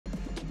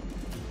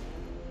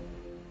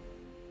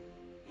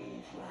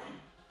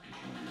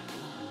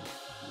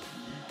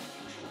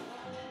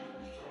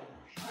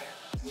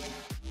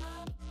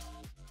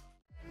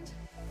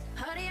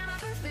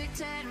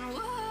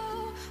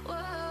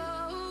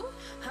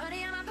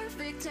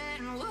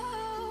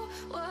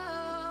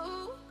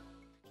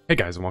Hey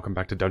guys, and welcome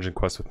back to Dungeon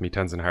Quest with me,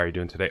 Tenzin. How are you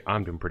doing today?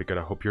 I'm doing pretty good.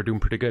 I hope you're doing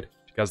pretty good.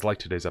 If you guys like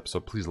today's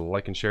episode, please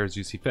like and share as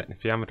you see fit. And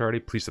if you haven't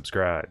already, please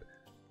subscribe.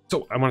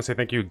 So I want to say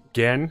thank you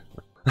again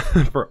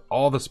for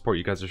all the support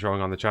you guys are showing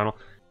on the channel.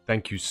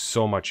 Thank you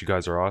so much. You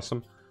guys are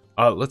awesome.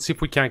 Let's see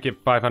if we can't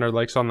get 500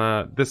 likes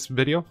on this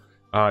video.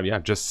 Yeah,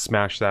 just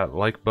smash that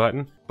like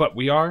button. But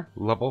we are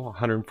level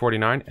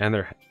 149, and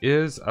there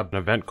is an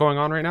event going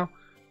on right now,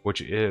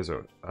 which is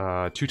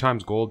 2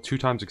 times gold, 2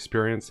 times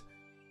experience,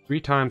 3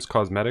 times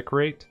cosmetic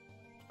rate,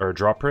 or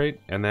drop rate,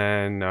 and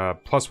then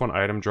 +1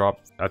 item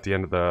drop at the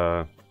end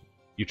of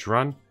each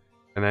run,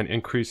 and then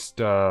increased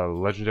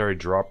legendary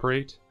drop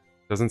rate.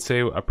 Doesn't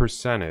say a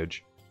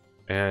percentage,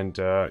 and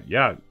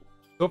yeah,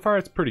 so far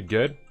it's pretty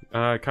good.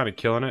 Kind of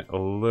killing it a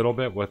little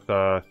bit with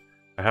I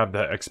have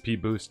the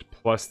XP boost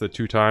plus the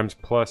 2 times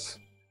plus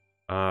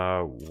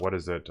what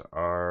is it?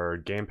 Our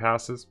game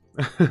passes.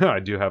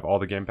 I do have all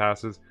the game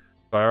passes,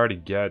 so I already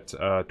get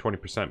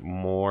 20%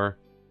 more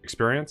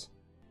experience.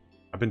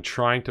 I've been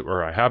trying to,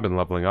 or I have been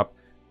leveling up,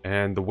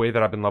 and the way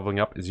that I've been leveling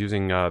up is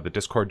using the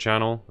Discord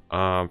channel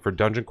for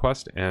Dungeon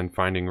Quest and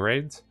finding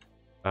raids.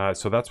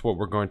 So that's what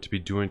we're going to be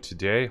doing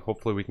today.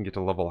 Hopefully we can get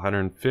to level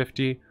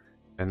 150,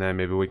 and then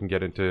maybe we can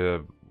get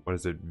into, what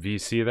is it,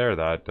 VC there?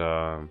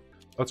 That,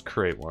 let's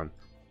create one.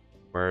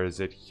 Where is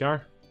it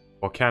here?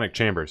 Volcanic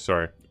Chambers,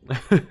 sorry.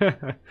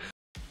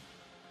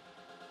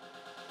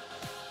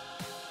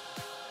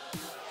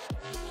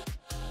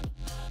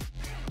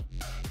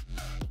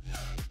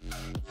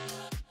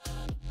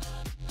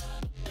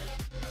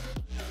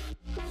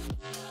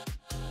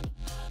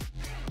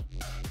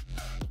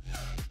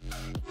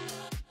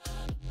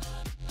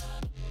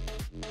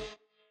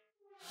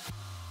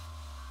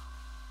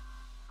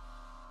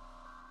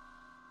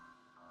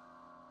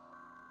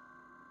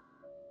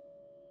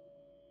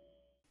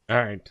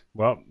 Alright,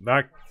 well,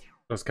 that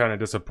was kind of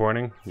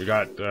disappointing. We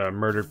got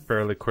murdered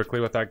fairly quickly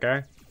with that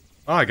guy.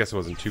 Oh, I guess it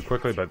wasn't too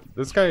quickly, but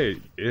this guy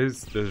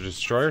is the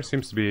Destroyer.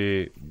 Seems to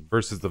be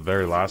versus the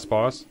very last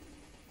boss.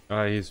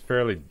 He's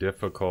fairly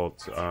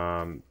difficult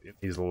in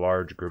these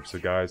large groups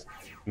of guys.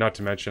 Not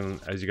to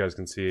mention, as you guys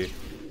can see,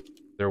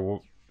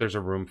 there's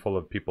a room full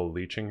of people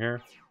leeching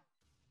here.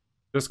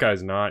 This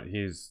guy's not.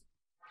 He's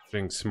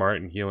being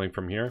smart and healing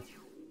from here.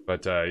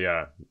 But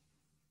yeah,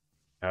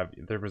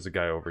 there was a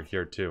guy over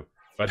here too.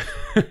 But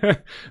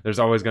there's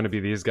always going to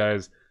be these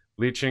guys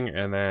leeching,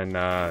 and then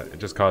it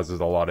just causes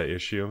a lot of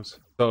issues.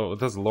 So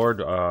this Lord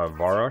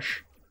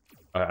Varosh,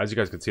 as you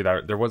guys can see,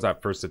 that there was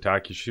that first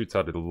attack. He shoots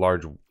out a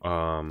large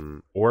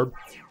orb,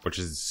 which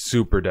is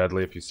super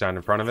deadly if you stand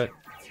in front of it.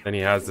 Then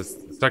he has this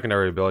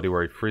secondary ability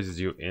where he freezes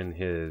you in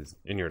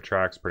your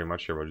tracks, pretty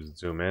much. Here, we'll just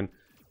zoom in,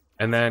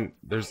 and then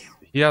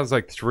he has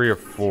like 3 or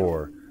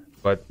 4,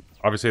 but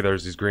obviously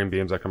there's these green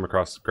beams that come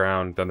across the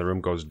ground. Then the room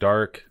goes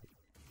dark.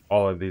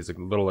 All of these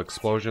little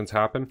explosions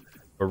happen,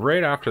 but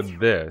right after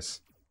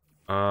this,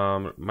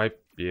 might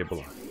be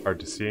hard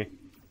to see,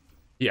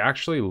 he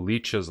actually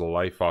leeches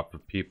life off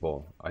of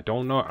people. I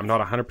don't know, I'm not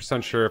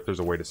 100% sure if there's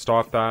a way to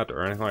stop that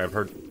or anything. I've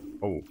heard,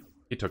 oh,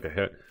 he took a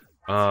hit,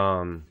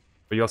 but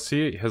you'll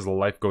see his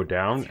life go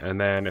down, and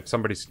then if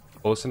somebody's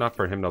close enough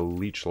for him to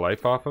leech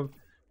life off of,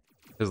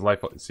 his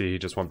life, see, he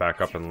just went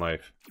back up in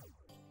life.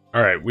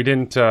 All right, we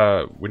didn't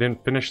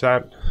finish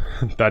that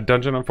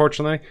dungeon,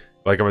 unfortunately.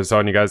 Like I was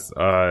telling you guys,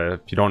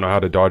 if you don't know how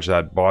to dodge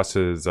that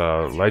boss's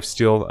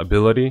lifesteal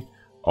ability,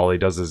 all he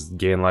does is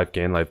gain life,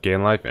 gain life,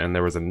 gain life, and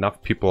there was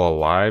enough people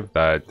alive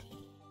that,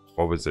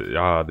 what was it,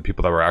 the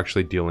people that were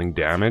actually dealing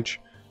damage,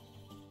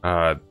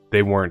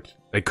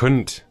 they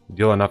couldn't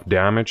deal enough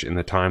damage in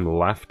the time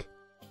left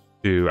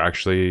to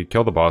actually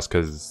kill the boss,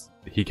 because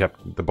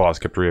the boss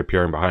kept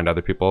reappearing behind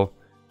other people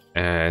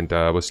and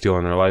was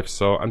stealing their life.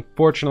 So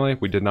unfortunately,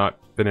 we did not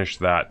finish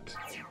that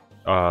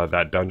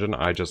dungeon.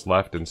 I just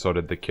left, and so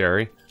did the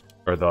carry,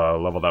 or the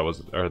level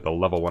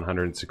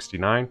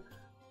 169.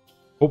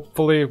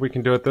 Hopefully we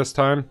can do it this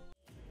time.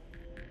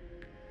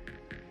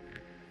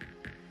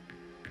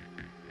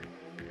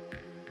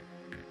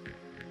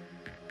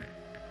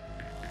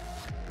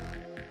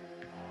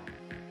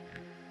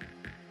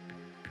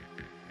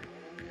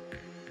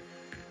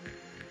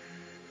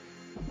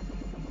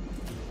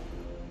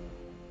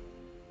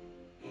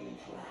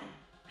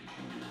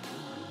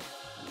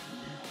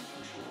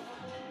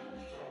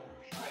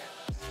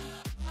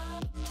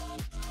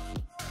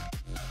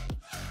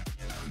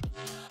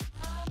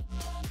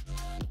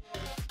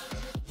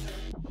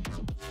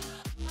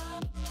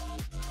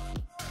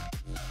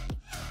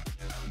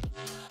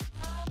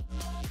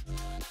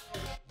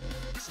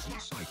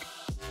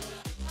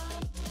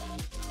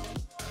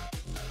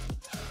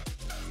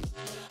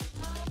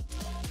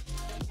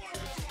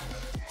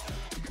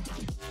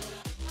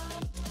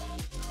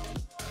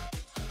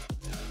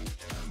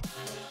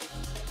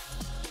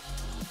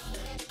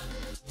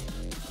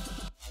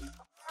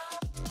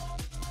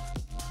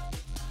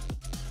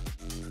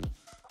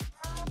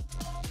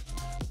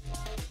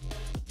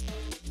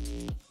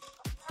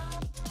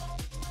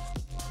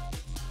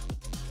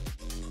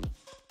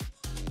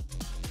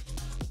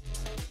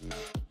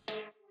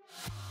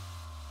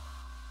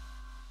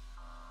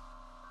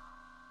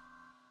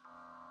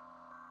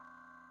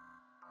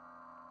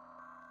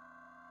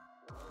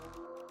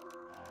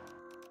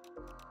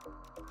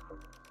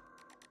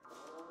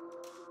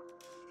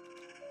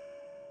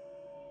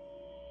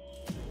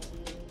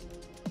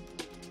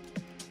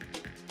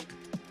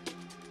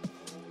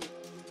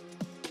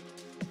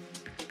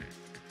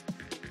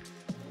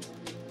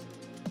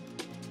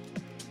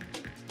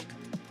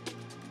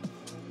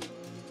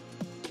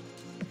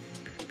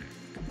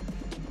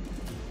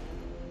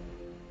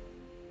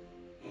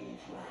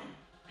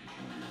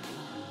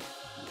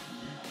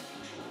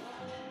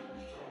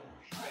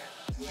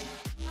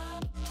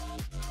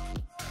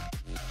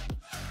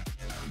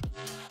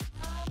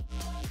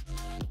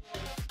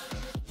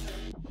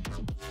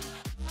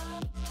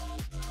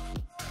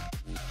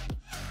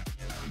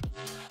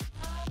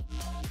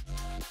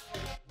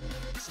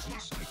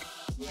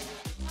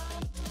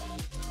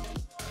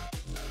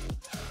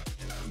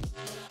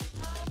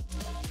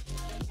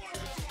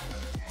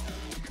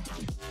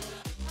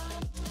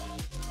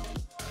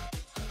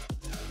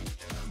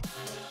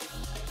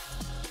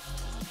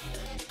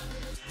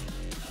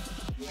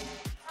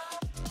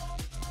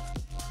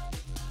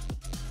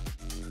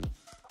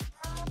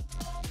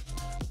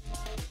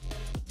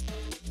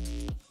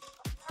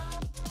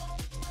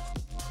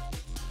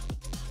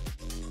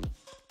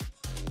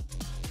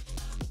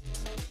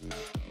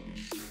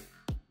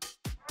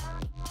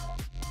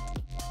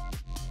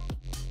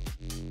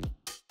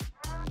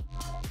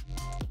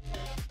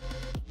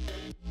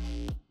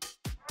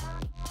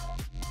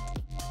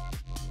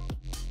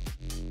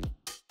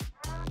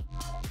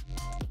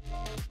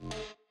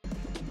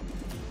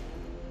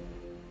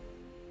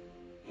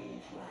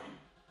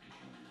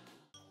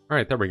 All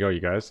right, there we go, you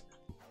guys.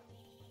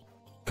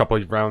 Couple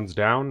of rounds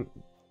down,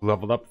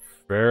 leveled up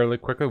fairly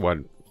quickly. What,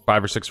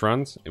 5 or 6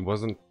 runs? It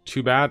wasn't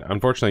too bad.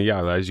 Unfortunately,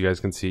 yeah, as you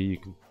guys can see, you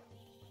can,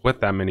 with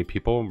that many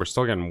people, we're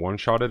still getting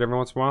one-shotted every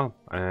once in a while.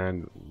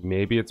 And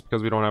maybe it's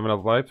because we don't have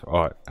enough life.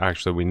 Oh,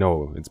 actually, we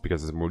know it's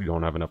because we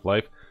don't have enough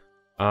life.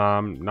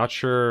 Not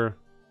sure.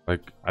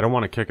 Like, I don't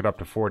want to kick it up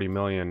to 40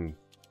 million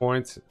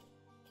points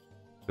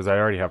because I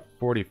already have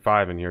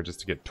 45 in here just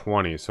to get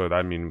 20. So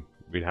that means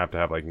we'd have to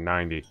have like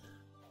 90.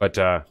 But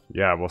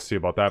yeah, we'll see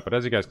about that. But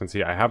as you guys can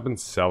see, I have been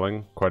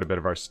selling quite a bit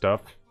of our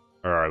stuff,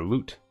 or our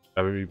loot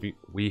that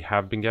we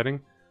have been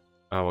getting.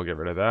 We'll get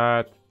rid of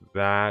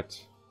that,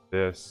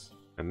 this,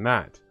 and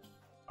that.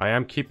 I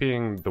am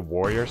keeping the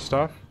warrior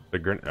stuff.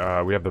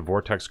 We have the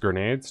vortex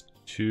grenades,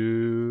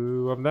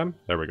 2 of them.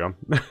 There we go.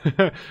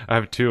 I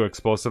have 2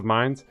 explosive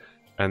mines.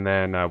 And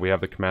then we have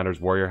the commander's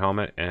warrior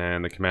helmet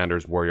and the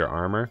commander's warrior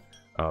armor.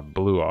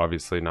 Blue,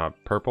 obviously, not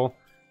purple.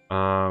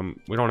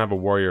 We don't have a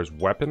warrior's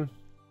weapon.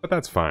 But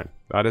that's fine.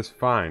 That is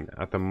fine.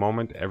 At the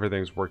moment,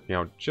 everything's working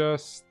out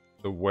just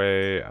the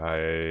way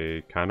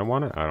I kind of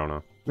want it. I don't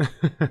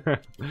know.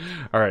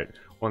 Alright,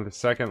 1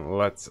 second.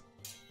 Let's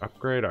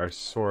upgrade our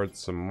sword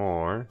some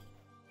more.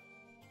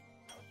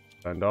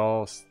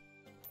 Vandals.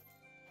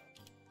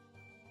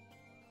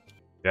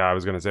 Yeah, I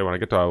was going to say, when I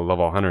get to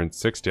level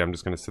 160, I'm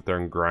just going to sit there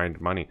and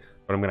grind money.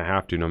 But I'm going to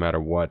have to no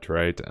matter what,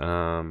 right?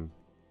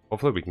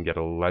 Hopefully we can get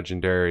a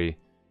legendary,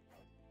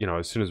 you know,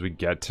 as soon as we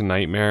get to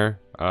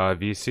Nightmare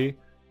VC.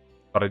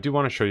 But I do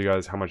want to show you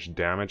guys how much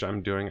damage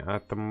I'm doing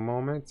at the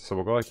moment. So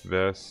we'll go like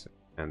this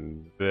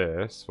and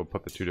this. We'll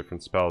put the 2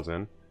 different spells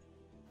in.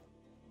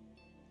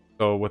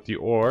 So with the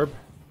orb,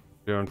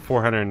 doing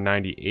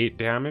 498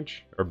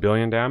 damage, or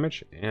billion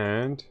damage.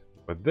 And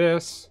with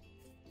this,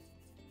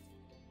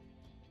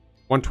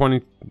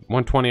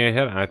 128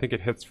 hit, and I think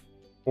it hits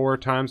 4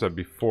 times. That'd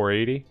be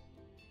 480.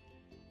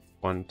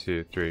 1,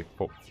 2, 3,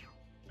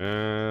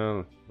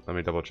 4. Let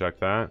me double check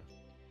that.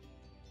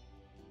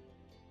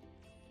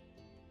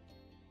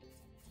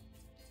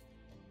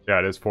 Yeah,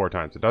 it is 4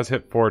 times. It does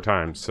hit 4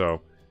 times,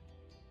 so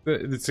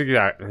it's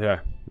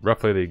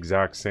roughly the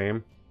exact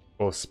same.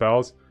 Both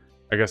spells.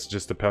 I guess it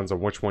just depends on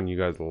which one you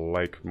guys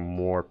like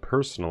more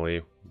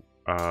personally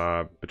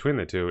between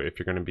the 2. If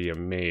you're going to be a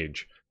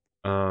mage,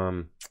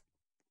 but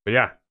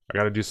yeah, I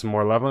got to do some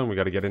more leveling. We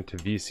got to get into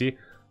VC.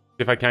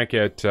 If I can't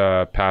get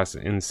past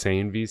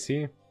insane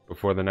VC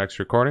before the next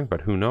recording,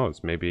 but who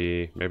knows?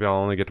 Maybe I'll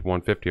only get to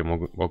 150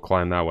 and we'll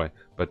climb that way.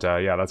 But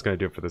yeah, that's gonna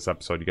do it for this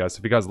episode, you guys.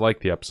 If you guys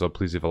like the episode,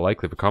 please leave a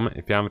like, leave a comment.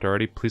 If you haven't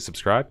already, please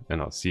subscribe, and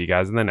I'll see you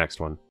guys in the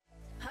next one.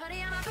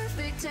 Honey, I'm a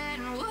perfect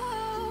 10,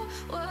 whoa,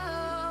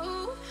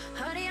 whoa.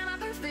 Honey,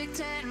 I'm a perfect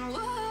 10,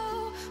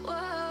 whoa,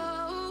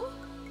 whoa.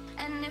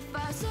 And if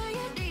I say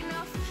it